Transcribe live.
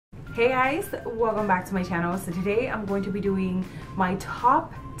Hey guys, welcome back to my channel. So today I'm going to be doing my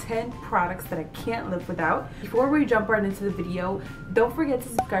top 10 products that I can't live without. Before we jump right into the video, don't forget to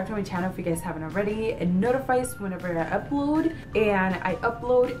subscribe to my channel if you guys haven't already. It notifies whenever I upload, and I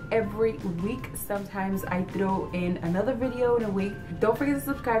upload every week. Sometimes I throw in another video in a week. Don't forget to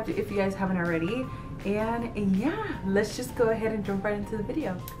subscribe if you guys haven't already. And yeah, let's just go ahead and jump right into the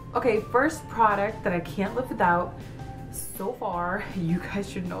video. Okay, first product that I can't live without. So far, you guys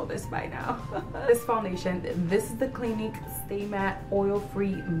should know this by now. This foundation, this is the Clinique Stay Matte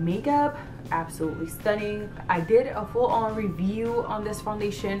Oil-Free Makeup. Absolutely stunning. I did a full-on review on this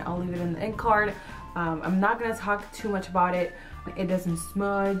foundation. I'll leave it in the end card. I'm not gonna talk too much about it. It doesn't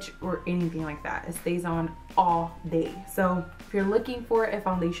smudge or anything like that. It stays on all day. So if you're looking for a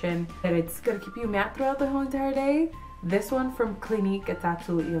foundation that it's gonna keep you matte throughout the whole entire day, this one from Clinique, it's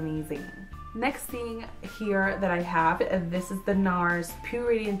absolutely amazing. Next thing here that I have, this is the NARS Pure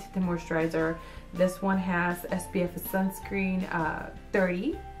Radiant Tinted Moisturizer. This one has SPF sunscreen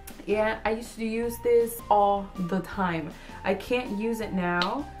 30. Yeah, I used to use this all the time. I can't use it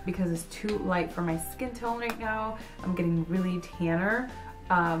now because it's too light for my skin tone right now. I'm getting really tanner.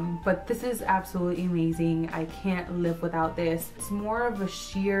 But this is absolutely amazing. I can't live without this. It's more of a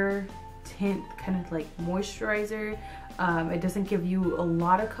sheer tint kind of like moisturizer. It doesn't give you a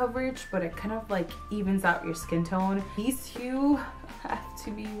lot of coverage, but it kind of like evens out your skin tone. These two have to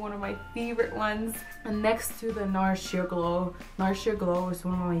be one of my favorite ones. And next to the NARS Sheer Glow. NARS Sheer Glow is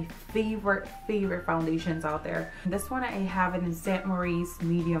one of my favorite foundations out there. This one I have it in Saint Maurice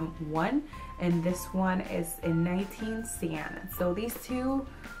Medium 1, and this one is in 19 Sand. So these two,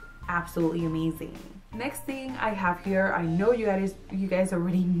 absolutely amazing. Next thing I have here, I know you guys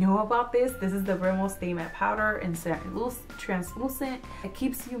already know about this. This is the Rimmel Stay Matte Powder in translucent. It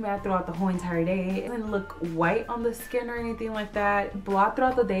keeps you matte throughout the whole entire day. It doesn't look white on the skin or anything like that. Blot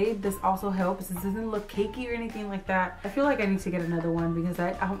throughout the day. This also helps. It doesn't look cakey or anything like that. I feel like I need to get another one because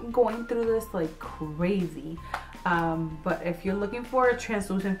I'm going through this like crazy. But if you're looking for a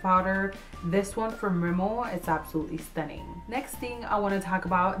translucent powder, this one from Rimmel, it's absolutely stunning. Next thing I want to talk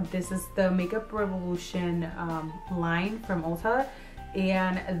about, this is the Makeup Revolution line from Ulta,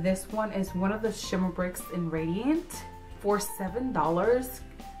 and this one is one of the shimmer bricks in Radiant for $7.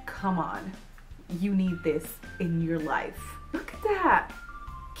 Come on, you need this in your life. Look at that.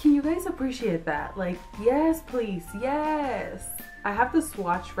 Can you guys appreciate that? Like, yes please, yes. I have the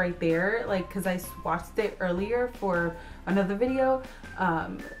swatch right there, like, because I swatched it earlier for another video.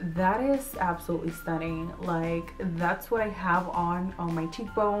 That is absolutely stunning. Like, that's what I have on my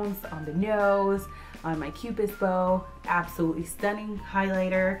cheekbones, on the nose, on my Cupid's bow. Absolutely stunning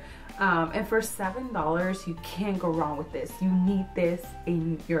highlighter. And for $7, you can't go wrong with this. You need this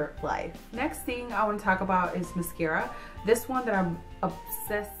in your life. Next thing I want to talk about is mascara. This one that I'm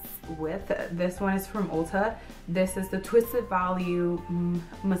obsessed with, this one is from Ulta. This is the Twisted Volume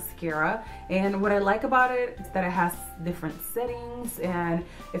mascara, and what I like about it is that it has different settings, and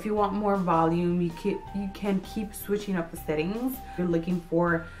if you want more volume, you can keep switching up the settings. If you're looking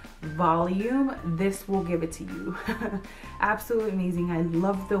for volume, this will give it to you. Absolutely amazing. I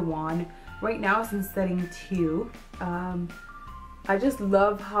love the wand. Right now it's in setting 2. I just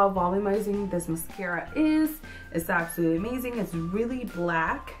love how volumizing this mascara is. It's absolutely amazing. It's really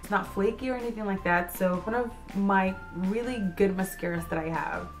black. It's not flaky or anything like that. So one of my really good mascaras that I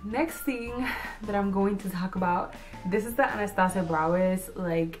have. Next thing that I'm going to talk about, this is the Anastasia Brow Wiz.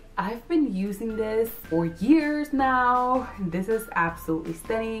 Like, I've been using this for years now. This is absolutely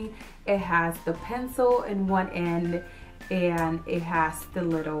stunning. It has the pencil in one end, and it has the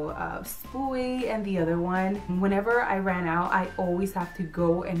little spoolie and the other one. Whenever I ran out, I always have to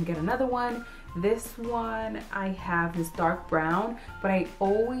go and get another one. This one I have is dark brown, but I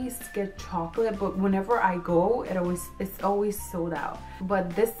always get chocolate, but whenever I go, it's always sold out.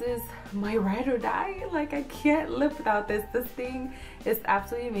 But this is my ride or die. Like, I can't live without this. This thing is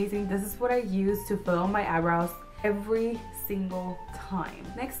absolutely amazing. This is what I use to fill my eyebrows every single time.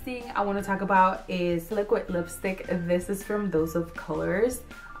 Next thing I want to talk about is liquid lipstick. This is from Dose of Colors,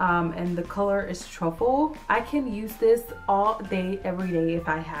 and the color is Truffle. I can use this all day, every day if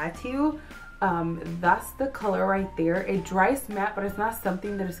I had to. That's the color right there. It dries matte, but it's not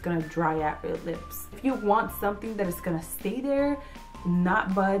something that is gonna dry out your lips. If you want something that is gonna stay there,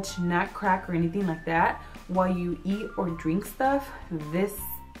 not budge, not crack or anything like that while you eat or drink stuff, this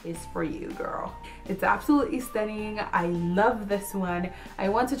is for you, girl. It's absolutely stunning. I love this one. I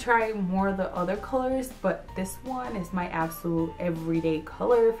want to try more of the other colors, but this one is my absolute everyday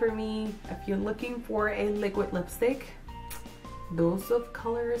color for me. If you're looking for a liquid lipstick, Dose of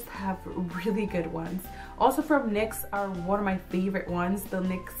Colors have really good ones. Also from NYX are one of my favorite ones. The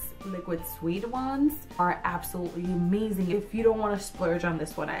NYX liquid suede ones are absolutely amazing if you don't want to splurge on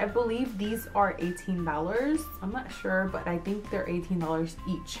this one. I believe these are $18. I'm not sure, but I think they're $18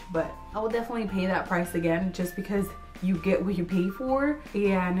 each, but I will definitely pay that price again just because you get what you pay for,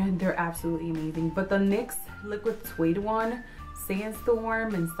 and they're absolutely amazing. But the NYX liquid suede one,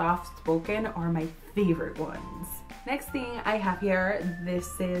 Sandstorm and Soft Spoken, are my favorite ones. Next thing I have here,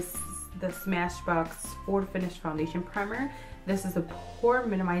 this is the Smashbox Photo Finish Foundation Primer. This is a pore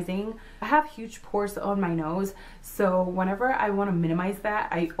minimizing. I have huge pores on my nose, so whenever I want to minimize that,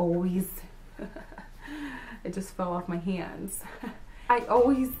 I always it just fell off my hands. I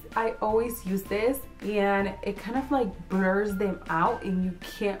always use this, and it kind of like blurs them out and you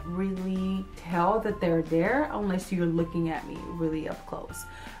can't really tell that they're there unless you're looking at me really up close.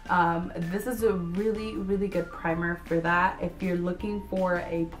 This is a really good primer for that if you're looking for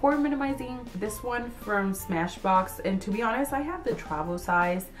a pore minimizing. This one from Smashbox, and to be honest, I have the travel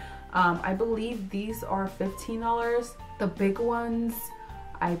size. I believe these are $15. The big ones,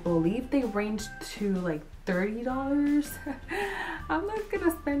 I believe they range to like $30. I'm not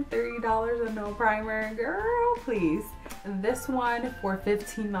gonna spend $30 on no primer, girl, please. This one for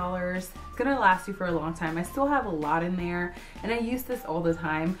 $15. It's gonna last you for a long time. I still have a lot in there, and I use this all the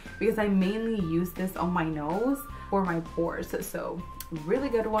time because I mainly use this on my nose for my pores. So really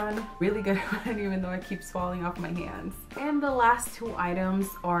good one, even though it keeps falling off my hands. And the last two items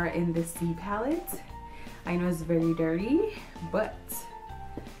are in the C palette. I know it's very dirty, but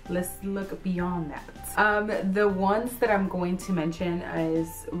let's look beyond that. The ones that I'm going to mention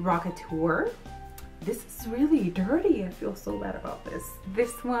is Rocketeur. This is really dirty. I feel so bad about this.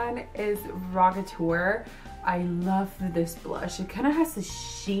 This one is Rocketeur. I love this blush. It kind of has a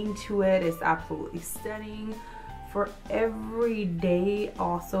sheen to it. It's absolutely stunning. For every day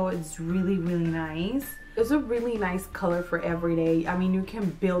also, it's really nice. It's a really nice color for every day. I mean, you can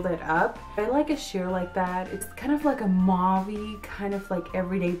build it up. I like a sheer like that. It's kind of like a mauve-y, kind of like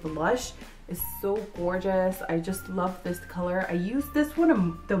everyday blush. It's so gorgeous. I just love this color. I use this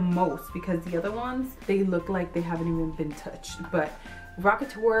one the most because the other ones, they look like they haven't even been touched. But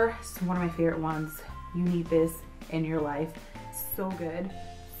Rocketeur is one of my favorite ones. You need this in your life. So good.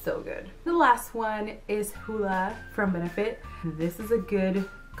 So good. The last one is Hoola from Benefit. This is a good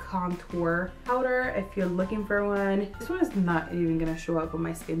contour powder if you're looking for one. This one is not even gonna show up on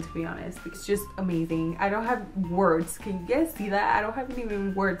my skin, to be honest. It's just amazing. I don't have words. Can you guys see that? I don't have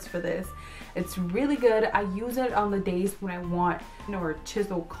even words for this. It's really good. I use it on the days when I want, you know, or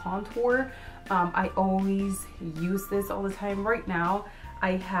chisel contour. I always use this all the time. Right now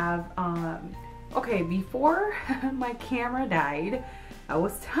I have okay, before my camera died, I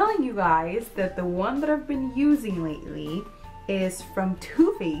was telling you guys that the one that I've been using lately is from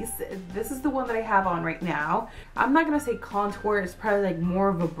Too Faced. This is the one that I have on right now. I'm not gonna say contour, it's probably like more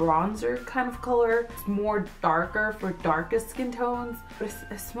of a bronzer kind of color. It's more darker for darkest skin tones, but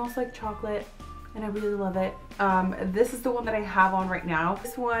it smells like chocolate and I really love it. This is the one that I have on right now.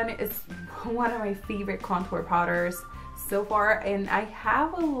 This one is one of my favorite contour powders so far, and I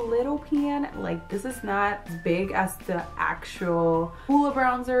have a little pan. Like, this is not as big as the actual Hoola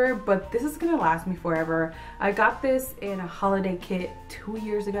bronzer, but this is gonna last me forever. I got this in a holiday kit 2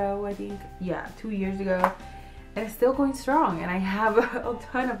 years ago, I think. Yeah, 2 years ago, and it's still going strong, and I have a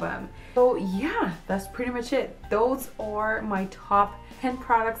ton of them. So yeah, that's pretty much it. Those are my top 10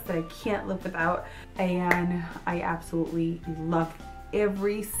 products that I can't live without, and I absolutely love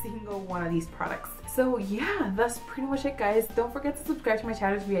every single one of these products. So yeah, that's pretty much it, guys. Don't forget to subscribe to my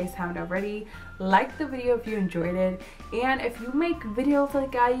channel if you guys haven't already. Like the video if you enjoyed it, and if you make videos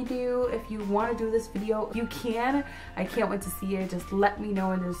like I do, if you want to do this video, you can. I can't wait to see it. Just let me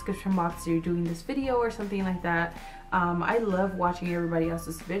know in the description box if you're doing this video or something like that. I love watching everybody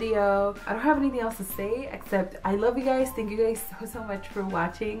else's video. I don't have anything else to say except I love you guys. Thank you guys so much for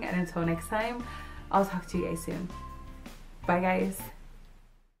watching, and until next time, I'll talk to you guys soon. Bye guys.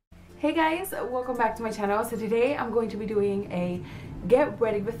 Hey guys, welcome back to my channel. So today I'm going to be doing a get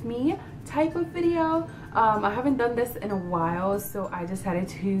ready with me type of video. I haven't done this in a while, so I decided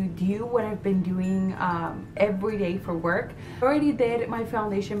to do what I've been doing every day for work. I already did my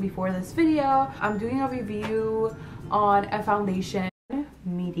foundation before this video. I'm doing a review on a foundation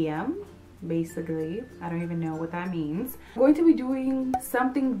medium. Basically, I don't even know what that means. I'm going to be doing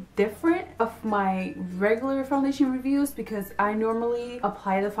something different of my regular foundation reviews because I normally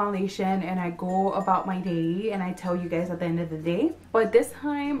apply the foundation and I go about my day and I tell you guys at the end of the day. But this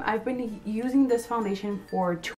time I've been using this foundation for